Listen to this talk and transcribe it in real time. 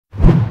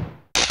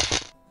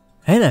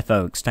Hey there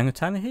folks, Tango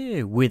Tanner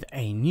here with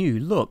a new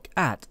look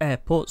at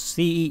Airport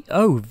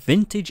CEO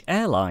Vintage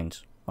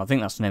Airlines. I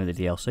think that's the name of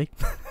the DLC.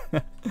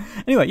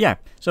 Anyway, yeah,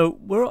 so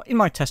we're in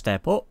my test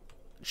airport,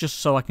 just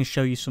so I can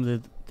show you some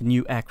of the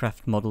new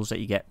aircraft models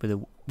that you get with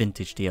a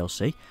Vintage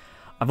DLC.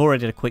 I've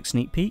already had a quick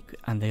sneak peek,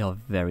 and they are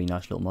very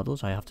nice little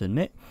models, I have to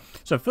admit.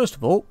 So first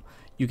of all,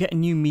 you get a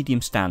new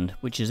medium stand,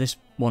 which is this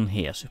one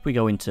here. So if we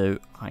go into,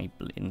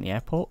 in the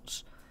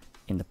airports,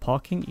 in the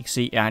parking, you can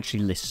see it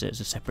actually lists it as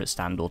a separate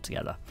stand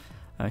altogether.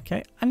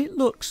 Okay, and it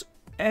looks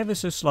ever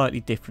so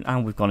slightly different,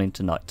 and we've gone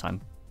into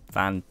nighttime.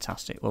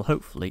 Fantastic. Well,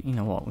 hopefully, you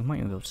know what, we might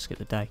even be able to skip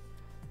the day.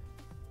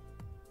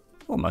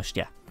 Almost,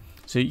 yeah.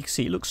 So you can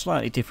see it looks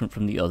slightly different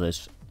from the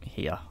others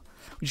here,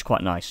 which is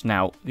quite nice.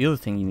 Now, the other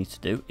thing you need to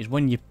do is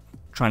when you're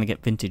trying to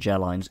get Vintage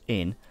Airlines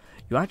in,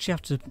 you actually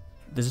have to,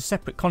 there's a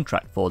separate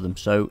contract for them.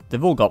 So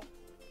they've all got,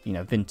 you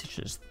know,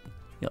 vintages.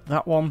 You got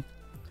that one,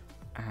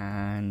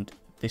 and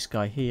this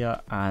guy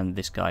here, and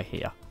this guy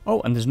here.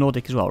 Oh, and there's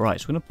Nordic as well.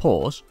 Right, so we're going to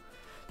pause.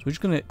 So we're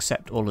just going to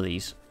accept all of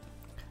these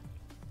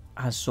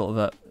as sort of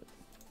a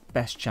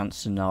best chance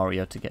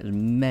scenario to get as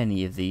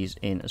many of these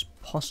in as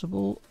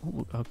possible.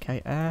 Ooh,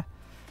 okay, air.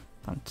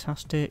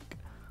 Fantastic.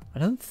 I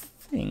don't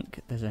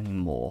think there's any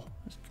more.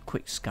 Let's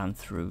quick scan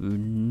through.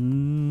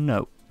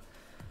 No.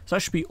 So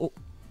that should be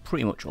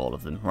pretty much all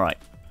of them. Right.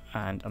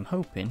 And I'm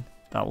hoping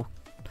that will...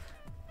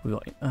 We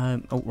got...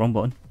 oh, wrong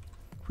button.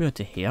 If we go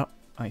to here,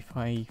 if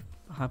I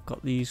have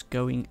got these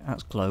going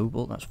as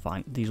global, that's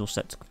fine. These all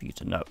set to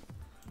computer. No.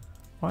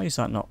 Why is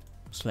that not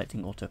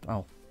selecting auto?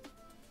 Oh,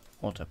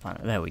 auto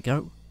planner. There we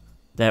go.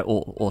 They're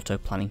all auto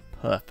planning.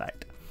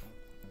 Perfect.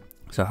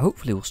 So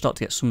hopefully we'll start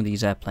to get some of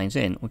these airplanes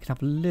in. We can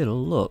have a little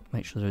look.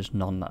 Make sure there's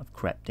none that have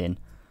crept in.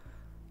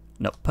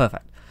 No,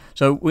 perfect.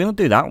 So we're going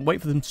to do that. Wait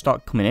for them to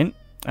start coming in.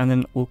 And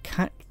then we'll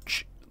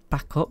catch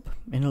back up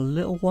in a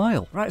little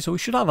while. Right, so we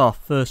should have our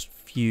first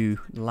few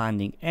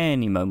landing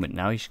any moment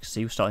now. As you can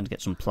see, we're starting to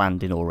get some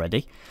planned in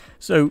already.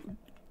 So...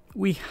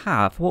 we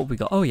have, what have we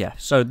got? Oh yeah,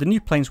 so the new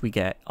planes we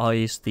get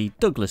is the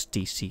Douglas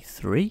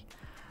DC-3.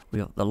 We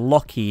got the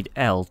Lockheed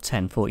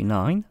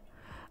L-1049.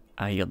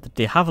 You got the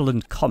de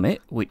Havilland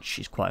Comet, which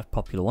is quite a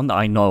popular one that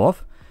I know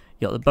of.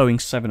 You got the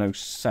Boeing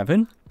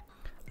 707.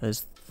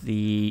 There's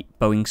the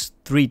Boeing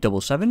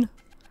 377.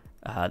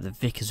 The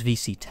Vickers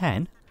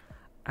VC-10.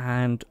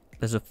 And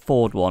there's a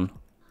Ford one.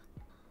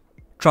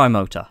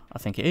 Trimotor, I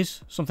think it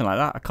is. Something like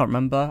that. I can't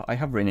remember. I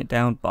have written it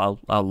down, but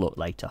I'll look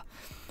later.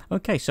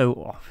 Okay,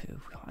 so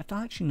I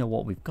don't actually know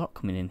what we've got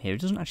coming in here.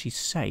 It doesn't actually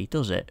say,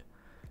 does it?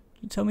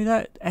 Can you tell me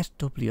that?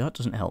 SW, that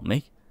doesn't help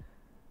me.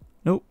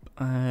 Nope,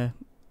 that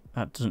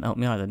doesn't help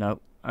me either, no.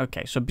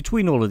 Okay, so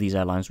between all of these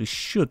airlines, we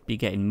should be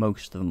getting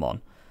most of them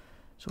on.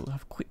 So we'll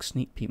have a quick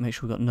sneak peek, make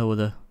sure we've got no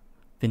other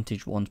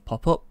vintage ones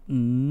pop up.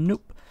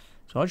 Nope.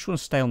 So I just want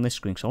to stay on this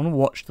screen, because I want to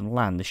watch them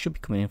land. They should be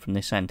coming in from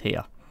this end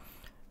here.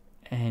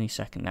 Any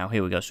second now.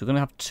 Here we go. So we're going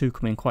to have two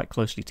coming in quite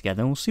closely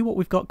together, and we'll see what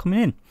we've got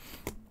coming in.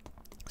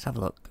 Let's have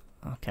a look.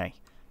 Okay.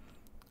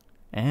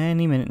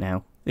 Any minute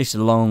now. This is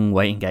a long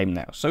waiting game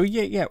now. So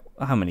yeah,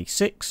 how many?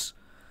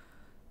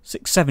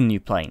 Seven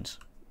new planes,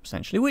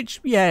 essentially. Which,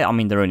 yeah, I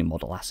mean, they're only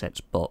model assets,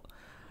 but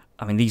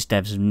I mean, these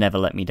devs have never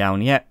let me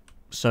down yet.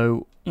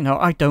 So, you know,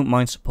 I don't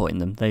mind supporting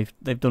them.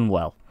 They've done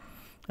well.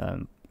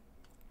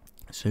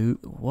 So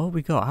what have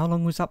we got? How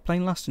long was that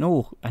plane lasting?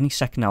 Oh, any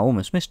second now,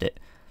 almost missed it.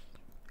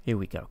 Here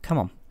we go. Come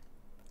on.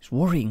 It's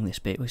worrying this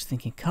bit. I was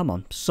thinking, come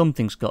on,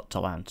 something's got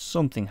to land.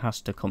 Something has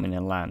to come in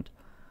and land.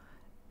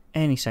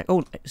 Any sec.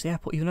 Oh, is the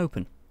airport even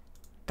open?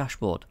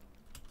 Dashboard.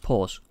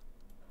 Pause.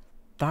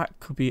 That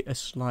could be a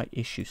slight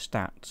issue.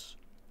 Stats.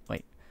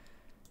 Wait.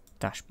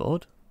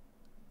 Dashboard.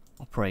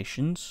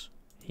 Operations.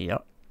 Here.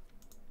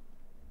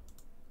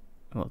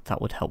 Well,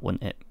 that would help,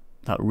 wouldn't it?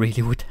 That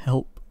really would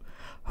help.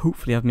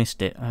 Hopefully I've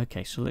missed it.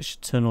 Okay, so let's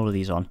just turn all of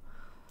these on.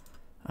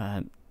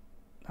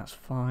 That's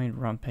fine.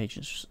 Rampage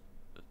is...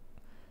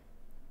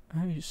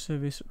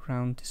 service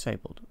round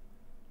disabled.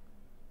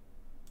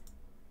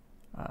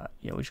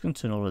 Yeah, we're just going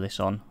to turn all of this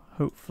on.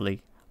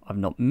 Hopefully I've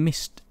not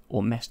missed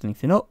or messed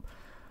anything up.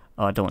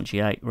 Oh, I don't want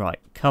G8. Right,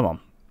 come on.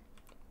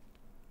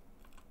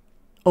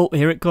 Oh,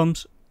 here it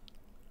comes.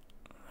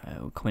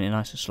 We're coming in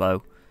nice and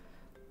slow.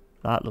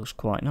 That looks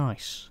quite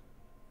nice.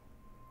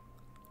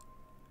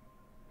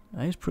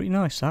 That is pretty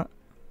nice, that.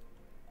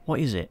 What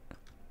is it?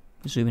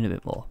 Zoom in a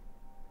bit more.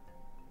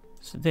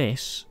 So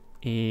this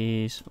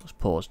is... let's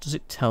pause. Does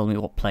it tell me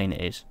what plane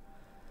it is?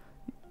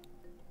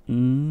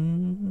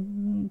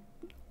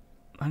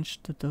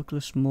 Manchester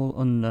Douglas Small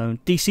Unknown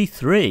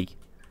DC-3.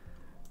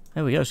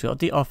 There we go. So we've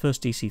got our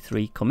first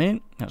DC-3 come in.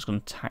 That's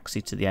going to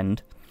taxi to the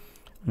end,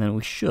 and then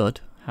we should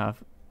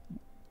have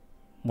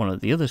one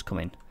of the others come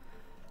in.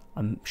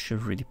 I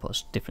should really put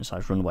a different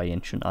size runway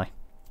in, shouldn't I?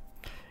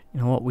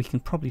 You know what? We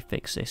can probably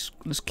fix this.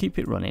 Let's keep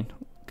it running.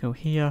 Go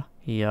here,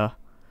 here.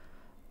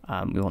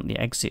 We want the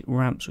exit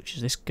ramps, which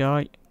is this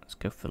guy. Let's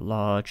go for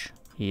large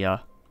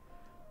here.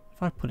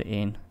 If I put it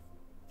in,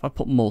 if I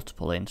put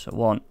multiple in, so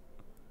 1,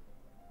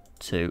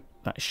 2,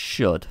 that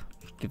should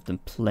give them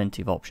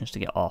plenty of options to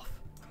get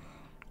off.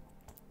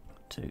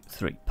 2,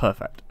 3.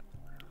 Perfect.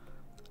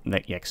 Yeah,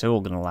 because they're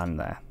all going to land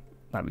there.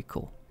 That'd be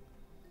cool.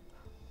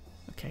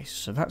 Okay,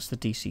 so that's the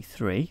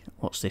DC-3.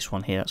 What's this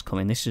one here that's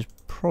coming? This is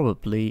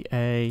probably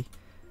a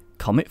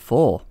Comet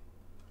 4.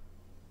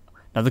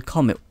 Now, the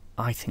Comet,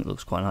 I think,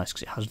 looks quite nice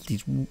because it has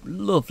these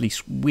lovely,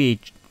 weird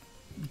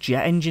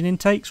jet engine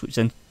intakes, which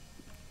then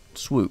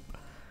swoop.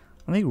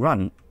 And they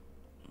ran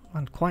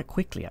quite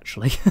quickly,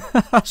 actually.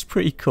 That's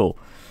pretty cool.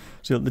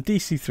 So the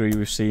DC-3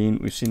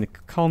 we've seen the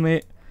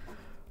Comet.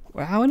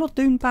 Well, we're not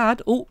doing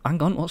bad. Oh,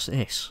 hang on, what's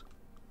this?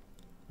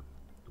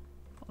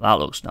 That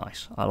looks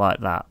nice. I like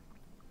that.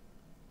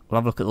 We'll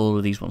have a look at all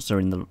of these once they're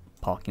in the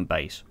parking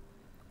bays.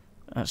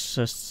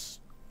 That's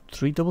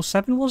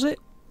 377, was it?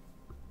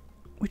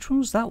 Which one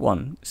was that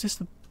one? Is this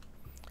the...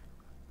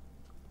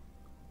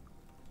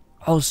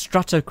 Oh,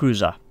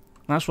 Stratocruiser.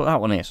 That's what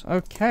that one is.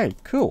 Okay,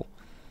 cool.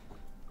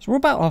 So we're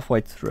about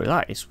halfway through.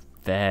 That is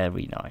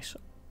very nice.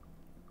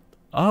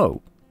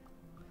 Oh.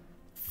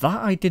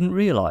 That I didn't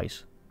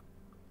realise.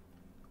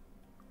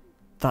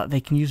 That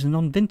they can use the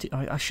non-vintage...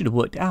 I should have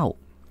worked it out.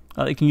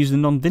 That they can use the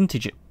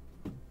non-vintage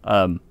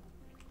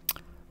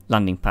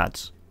landing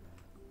pads.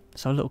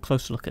 Let's have a little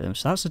closer look at them.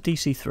 So that's a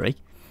DC-3.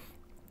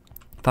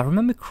 If I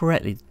remember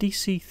correctly, the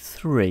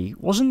DC-3,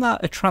 wasn't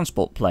that a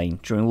transport plane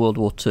during World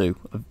War II?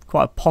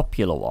 Quite a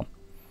popular one.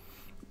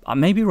 I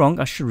may be wrong.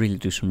 I should really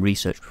do some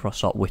research before I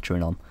start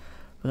wittering on.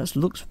 But that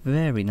looks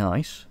very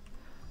nice.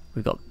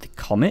 We've got the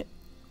Comet.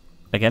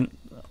 Again,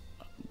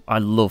 I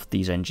love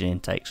these engine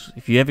intakes.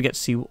 If you ever get to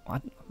see...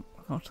 I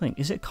don't think...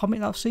 Is it a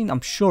Comet that I've seen?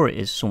 I'm sure it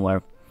is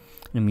somewhere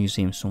in a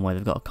museum somewhere.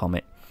 They've got a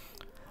Comet.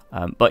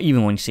 But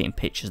even when you see it in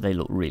pictures, they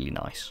look really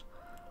nice.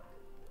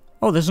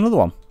 Oh, there's another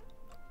one.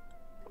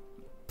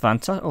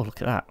 Fantastic. Oh,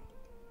 look at that.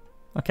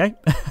 Okay.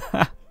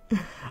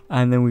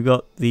 And then we've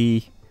got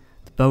the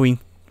Boeing,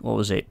 what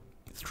was it?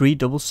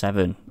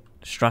 377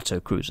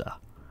 Stratocruiser,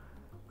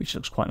 which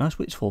looks quite nice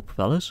with its 4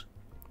 propellers.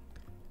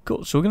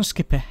 Cool. So we're going to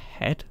skip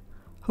ahead.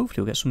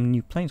 Hopefully we'll get some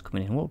new planes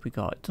coming in. What have we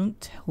got? It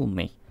doesn't tell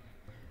me.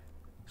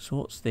 So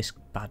what's this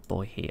bad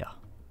boy here?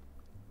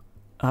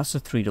 That's a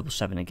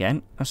 377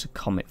 again. That's a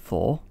Comet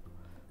 4.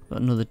 We've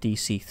got another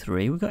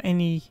DC-3. We've got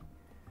any...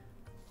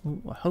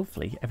 Well,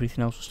 hopefully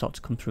everything else will start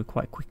to come through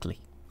quite quickly.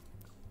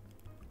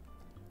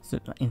 It's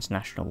an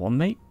international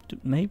one.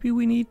 Maybe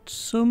we need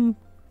some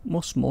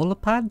more smaller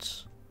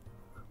pads?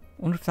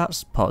 I wonder if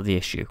that's part of the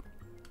issue.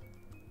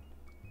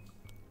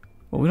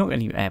 Well, we're not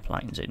getting any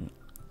airplanes in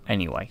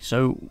anyway.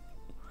 So,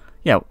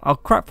 yeah, I'll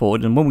crack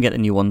forward, and when we get the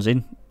new ones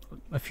in,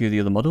 a few of the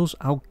other models,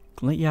 I'll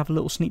let you have a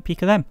little sneak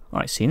peek of them.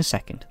 Alright, see you in a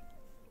second.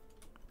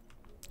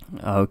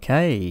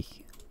 Okay,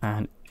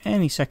 and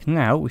any second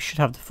now, we should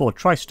have the Ford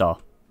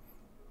TriStar.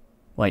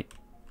 Wait.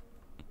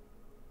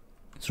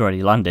 It's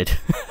already landed.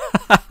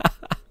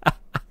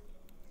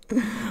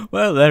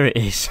 Well, there it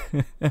is.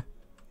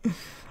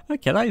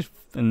 Okay, that is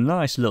a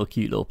nice little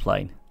cute little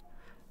plane.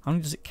 How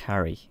many does it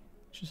carry?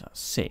 Just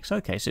 6.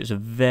 Okay, so it's a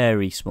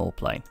very small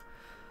plane.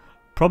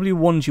 Probably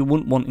ones you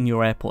wouldn't want in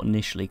your airport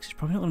initially, because it's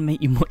probably not going to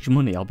make you much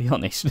money, I'll be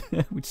honest,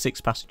 with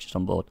 6 passengers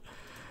on board.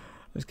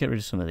 Let's get rid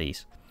of some of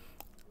these.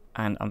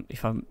 And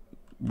if I've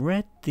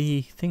read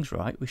the things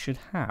right, we should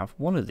have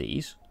one of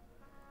these.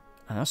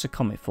 And that's a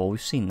Comet 4.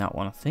 We've seen that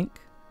one, I think.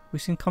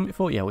 We've seen Comet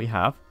 4? Yeah, we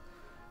have.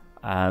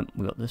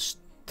 We've got this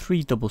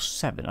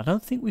 377. I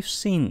don't think we've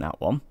seen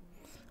that one.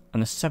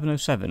 And the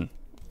 707.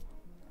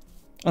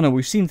 Oh no,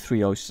 we've seen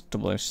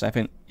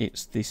 3007.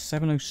 It's the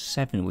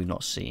 707 we've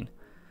not seen.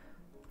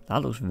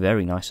 That looks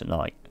very nice at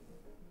night.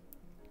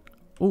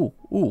 Ooh,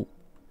 ooh.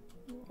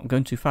 I'm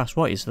going too fast.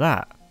 What is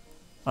that?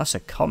 That's a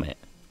Comet.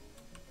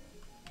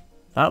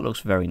 That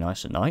looks very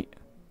nice at night.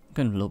 I'm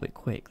going a little bit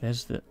quick.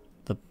 There's the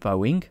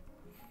Boeing.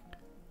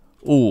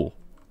 Ooh,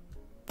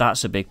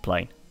 that's a big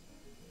plane.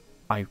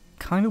 I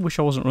kind of wish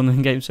I wasn't running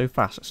the game so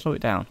fast. Let's slow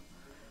it down.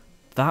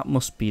 That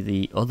must be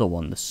the other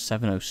one, the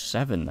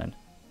 707 then.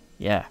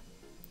 Yeah.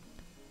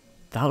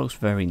 That looks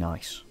very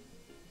nice.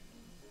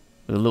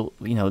 With a little,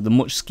 you know, the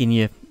much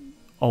skinnier,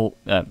 old,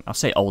 I'll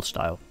say old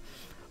style.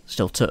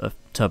 Still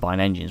turbine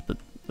engines, but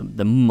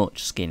they're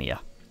much skinnier.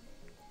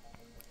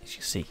 As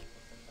you see.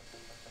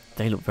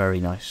 They look very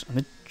nice.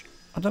 And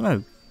I don't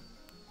know.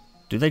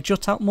 Do they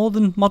jut out more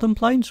than modern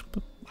planes?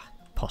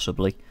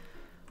 Possibly.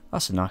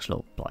 That's a nice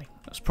little plane.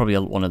 That's probably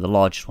one of the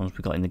largest ones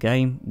we've got in the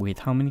game. With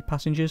how many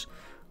passengers?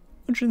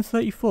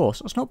 134.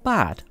 So that's not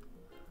bad.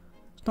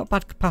 It's not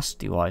bad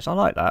capacity wise. I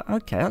like that.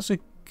 Okay, that's a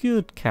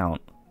good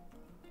count.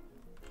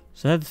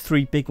 So they're the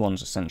 3 big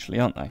ones essentially,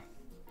 aren't they?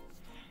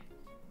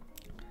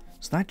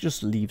 So that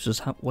just leaves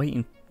us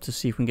waiting to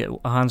see if we can get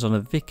our hands on a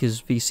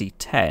Vickers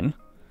VC10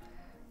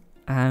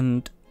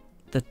 and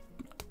the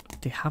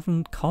de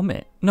Havilland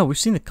Comet. No, we've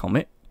seen the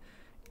Comet.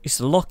 It's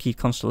the Lockheed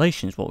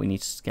Constellation is what we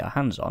need to get our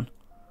hands on.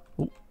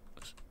 Ooh.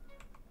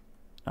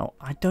 Now,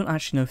 I don't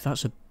actually know if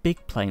that's a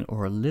big plane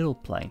or a little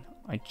plane.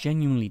 I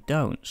genuinely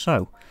don't.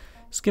 So,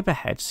 skip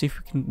ahead, see if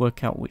we can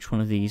work out which one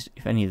of these,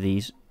 if any of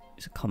these,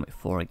 is a Comet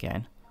 4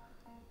 again.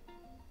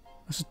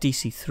 That's a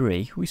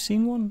DC-3. Have we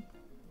seen one?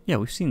 Yeah,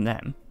 we've seen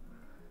them.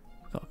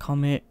 We've got a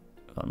Comet.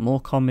 We've got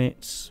more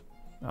comets.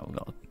 Oh, we've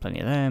got plenty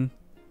of them.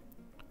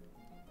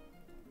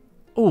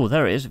 Oh,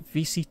 there it is.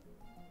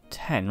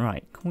 VC10.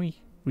 Right. Can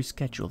we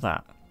reschedule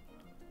that?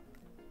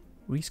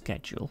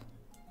 Reschedule.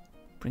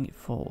 Bring it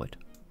forward.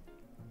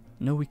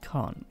 No, we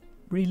can't.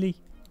 Really?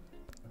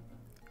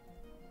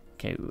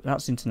 Okay,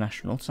 that's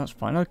international, so that's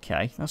fine.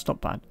 Okay, that's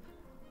not bad.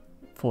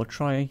 For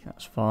try,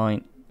 that's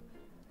fine.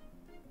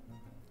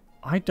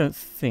 I don't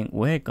think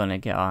we're going to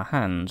get our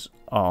hands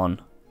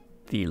on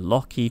the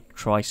Lockheed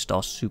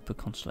TriStar Super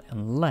Constellation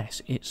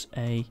unless it's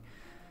a...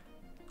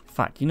 In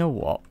fact, you know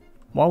what?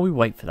 While we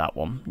wait for that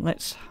one,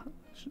 let's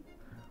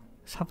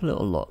have a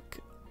little look.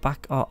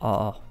 Back at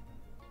our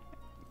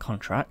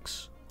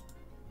contracts,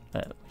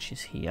 which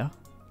is here.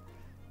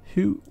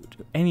 Who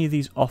do any of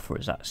these offer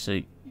us that? So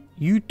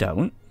you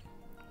don't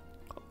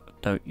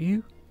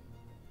you?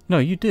 No,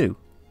 you do.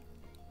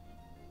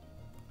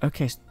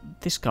 Okay, so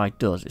this guy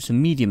does. It's a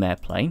medium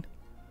airplane.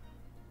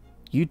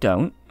 You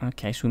don't.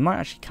 Okay, so we might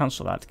actually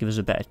cancel that to give us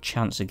a better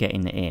chance of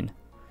getting it in.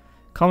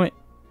 Comet.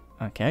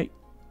 Okay.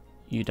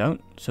 You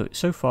don't.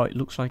 So far it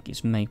looks like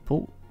it's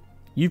Maple.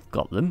 You've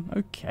got them.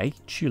 Okay.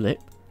 Tulip.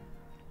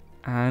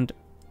 And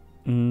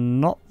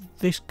not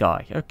this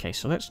guy. Okay,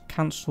 so let's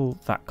cancel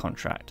that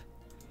contract.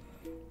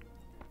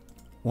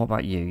 What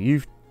about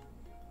you?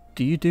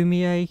 Do you do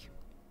me a...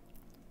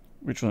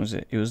 Which one was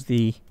it? It was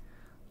the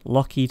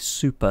Lockheed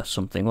Super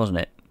something, wasn't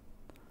it?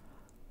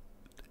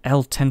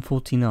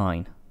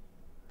 L1049.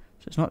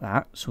 So it's not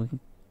that, so we can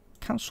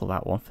cancel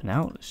that one for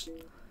now. Let's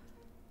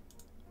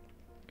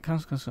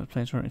cancel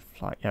planes running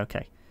flight. Yeah,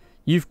 okay.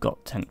 You've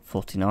got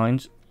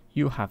 1049s.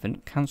 You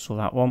haven't. Cancel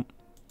that one.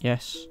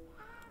 Yes.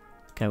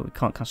 Okay, we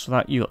can't cancel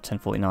that. You got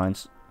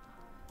 1049s.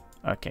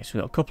 Okay, so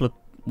we've got a couple of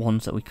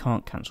ones that we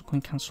can't cancel. Can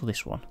we cancel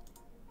this one?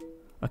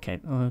 Okay,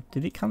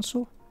 did it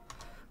cancel?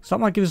 So that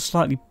might give us a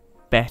slightly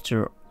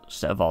better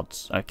set of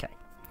odds. Okay.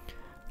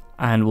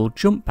 And we'll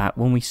jump back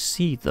when we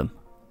see them.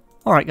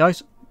 Alright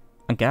guys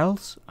and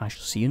gals, I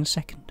shall see you in a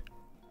second.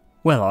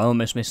 Well, I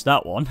almost missed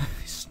that one.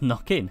 It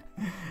snuck in.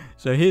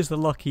 So here's the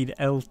Lockheed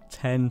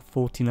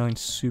L1049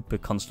 Super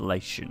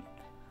Constellation.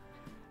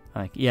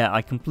 Yeah,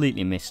 I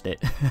completely missed it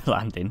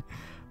landing.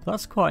 But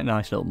that's quite a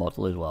nice little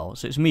model as well.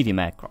 So it's a medium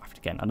aircraft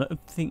again. I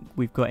don't think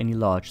we've got any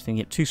large. I think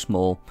it's too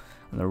small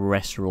and the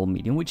rest are all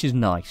medium, which is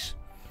nice.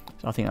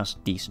 So I think that's a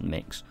decent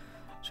mix.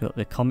 So we've got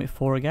the Comet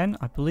 4 again,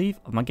 I believe.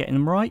 Am I getting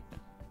them right?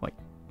 Wait.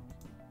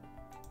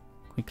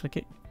 Can we click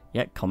it?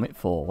 Yeah, Comet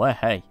 4. Well,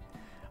 hey.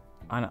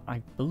 And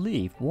I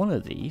believe one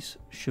of these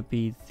should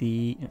be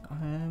the...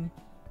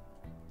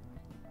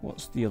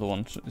 what's the other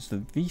one? It's the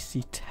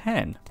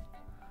VC10.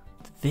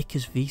 The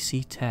Vickers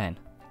VC10.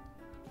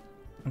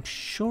 I'm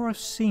sure I've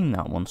seen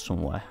that one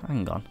somewhere.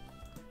 Hang on.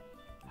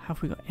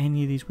 Have we got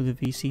any of these with a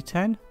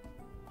VC10?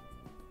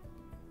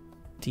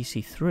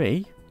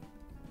 DC3.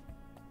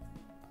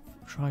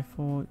 Try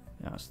 4.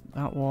 That's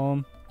that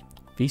one.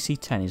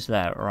 VC10 is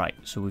there. Right,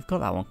 so we've got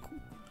that one.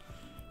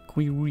 Can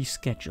we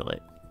reschedule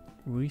it?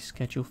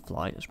 Reschedule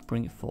flight. Let's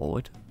bring it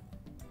forward.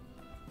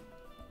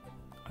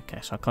 Okay,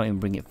 so I can't even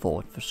bring it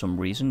forward for some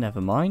reason.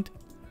 Never mind.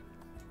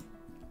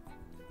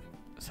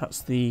 So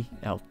that's the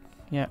L.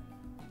 Yeah.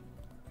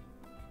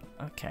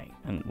 Okay,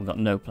 and we've got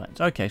no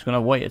planes. Okay, so we're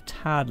going to wait a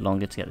tad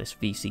longer to get this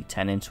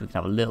VC10 in so we can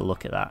have a little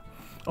look at that.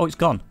 Oh, it's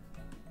gone.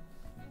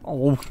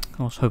 Oh,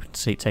 I was hoping to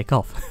see it take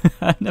off.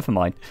 Never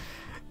mind.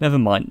 Never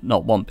mind,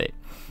 not one bit.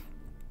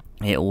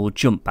 It will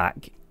jump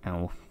back and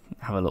we'll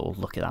have a little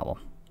look at that one.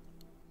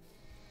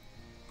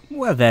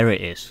 Well, there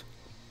it is.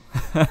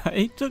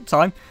 It took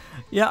time.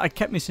 Yeah, I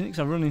kept missing it because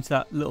I run into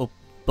that little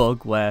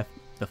bug where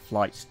the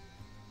flights...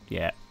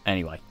 Yeah,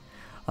 anyway.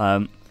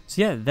 So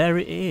yeah, there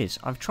it is.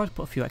 I've tried to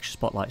put a few extra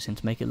spotlights in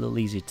to make it a little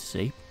easier to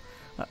see.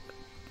 But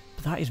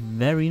that is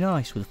very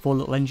nice with the 4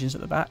 little engines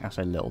at the back. I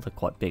say little, they're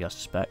quite big I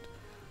suspect.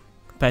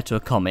 Compared to a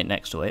Comet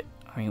next to it.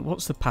 I mean,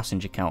 what's the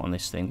passenger count on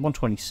this thing?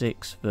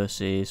 126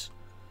 versus...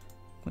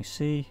 Can we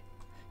see?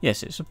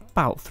 Yes, it's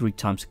about 3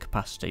 times the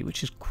capacity,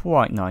 which is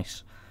quite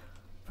nice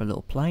for a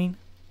little plane.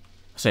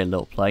 I say a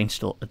little plane,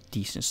 still a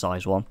decent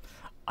sized one.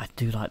 I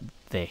do like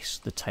this,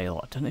 the tail.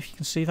 I don't know if you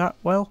can see that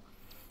well.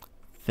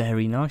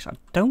 Very nice. I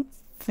don't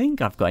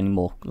think I've got any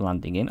more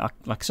landing in.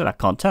 Like I said, I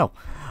can't tell.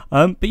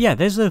 But yeah,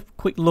 there's a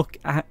quick look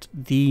at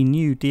the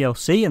new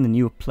DLC and the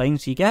newer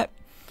planes you get.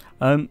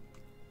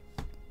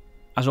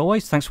 As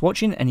always, thanks for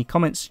watching. Any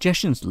comments,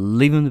 suggestions,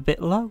 leave them a bit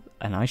below.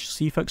 And I shall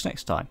see you folks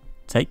next time.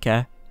 Take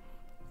care.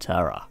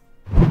 Ta-ra.